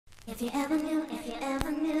If you ever knew, if you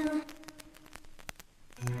ever knew.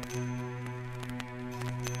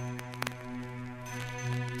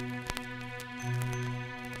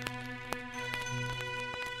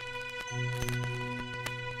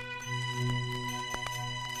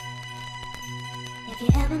 If you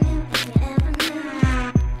ever knew, if you ever knew.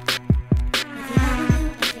 If you ever knew,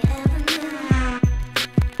 if you ever knew.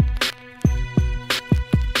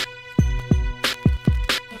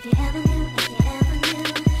 If you ever knew, if you ever knew.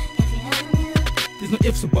 If you ever knew. There's no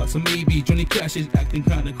ifs or buts or maybe. Johnny Cash is acting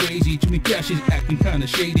kinda crazy. Johnny Cash is acting kinda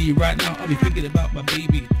shady. Right now I'll be thinking about my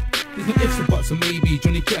baby. There's no ifs or buts or maybe.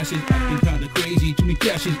 Johnny Cash is acting kinda crazy. Johnny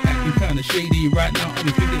Cash is acting kinda shady. Right now I'll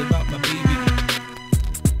be thinking about my baby.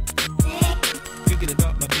 Thinking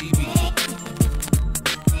about my baby.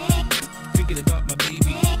 Thinking about my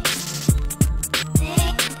baby.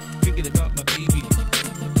 Thinking about my baby.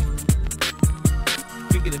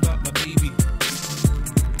 Thinking about my baby.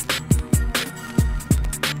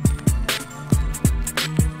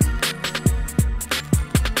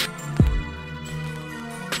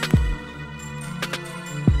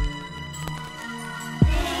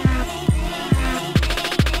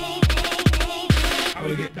 I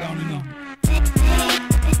will get down and up.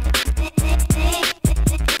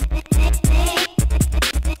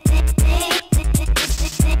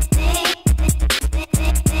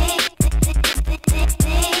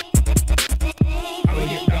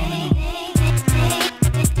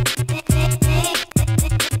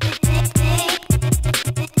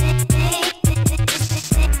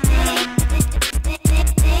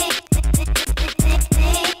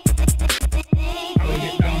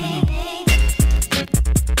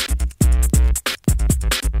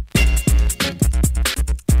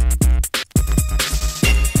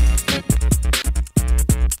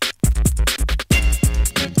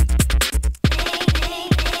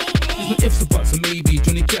 Ifs or buts or maybe.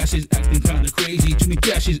 Johnny Cash is acting kinda crazy. Johnny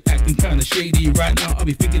Cash is acting kinda shady. Right now I'll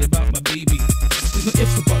be thinking about my baby. There's no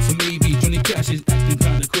ifs or buts or maybe. Johnny Cash is acting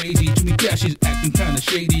kinda crazy. Johnny Cash is acting kinda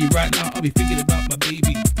shady. Right now I'll be thinking about my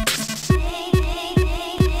baby.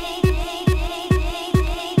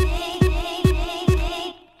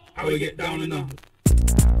 I will get down and up.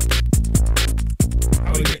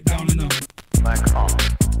 I will get down and up. Black off.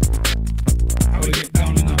 I will get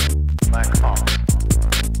down and up. Black off.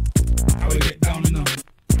 I will get down and up.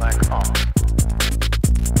 Black off.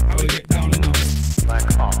 I will get down and up.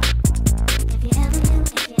 Black off. If you ever knew,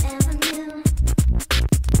 if you ever knew.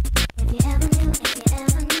 If you ever knew, if you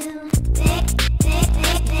ever knew. If you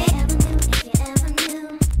ever knew, if you ever knew.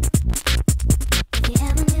 If you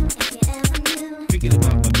ever knew, if you ever knew. Thinking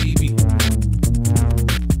about my baby.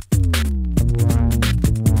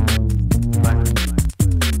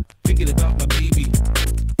 Thinking about my baby.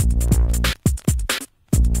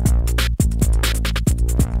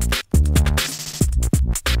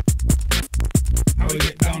 I will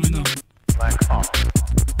get down and up. Black off.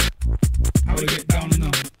 I will get down and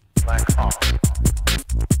up. Black off.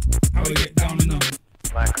 I will get down and up.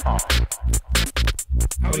 Black off.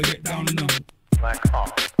 I will get down and up. Black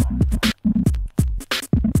off.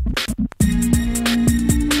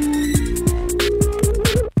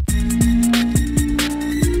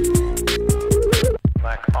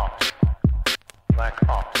 Black off. Black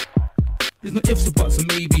off. There's no ifs or buts or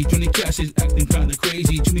maybe. Johnny Cash is acting kinda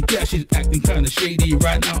crazy. Johnny Cash is acting kinda shady.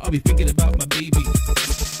 Right now I'll be thinking about my baby.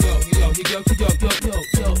 Yo, yo, yo, yo, yo, yo, yo,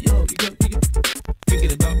 yo, yo,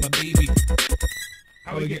 thinking about my baby.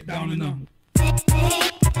 I will get down and up.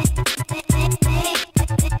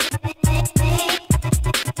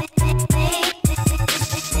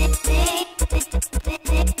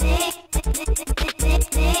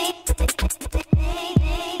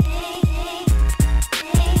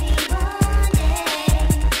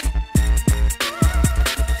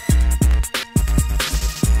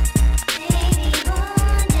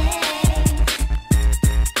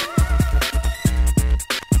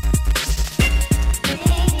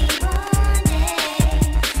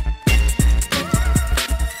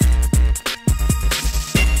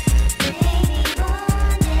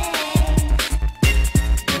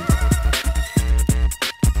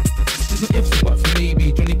 There's no ifs or buts or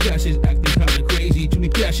maybe. Johnny Cash is acting kinda crazy. Johnny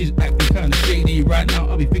Cash is acting kinda shady. Right now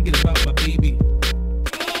I'll be thinking about my baby.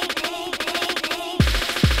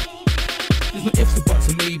 There's no ifs or buts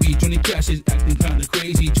or maybe. Johnny Cash is acting kinda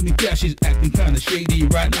crazy. Johnny Cash is acting kinda shady.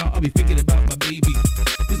 Right now I'll be thinking about my baby.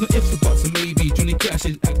 There's no ifs or buts or maybe. Johnny Cash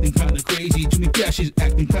is acting kinda crazy. Johnny Cash is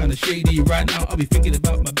acting kinda shady. Right now I'll be thinking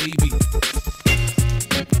about my baby.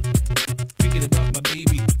 Thinking about my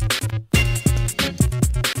baby.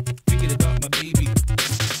 Thinking about my baby.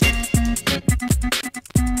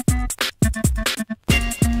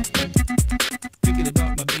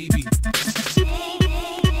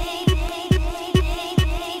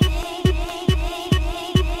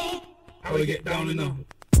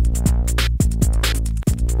 know.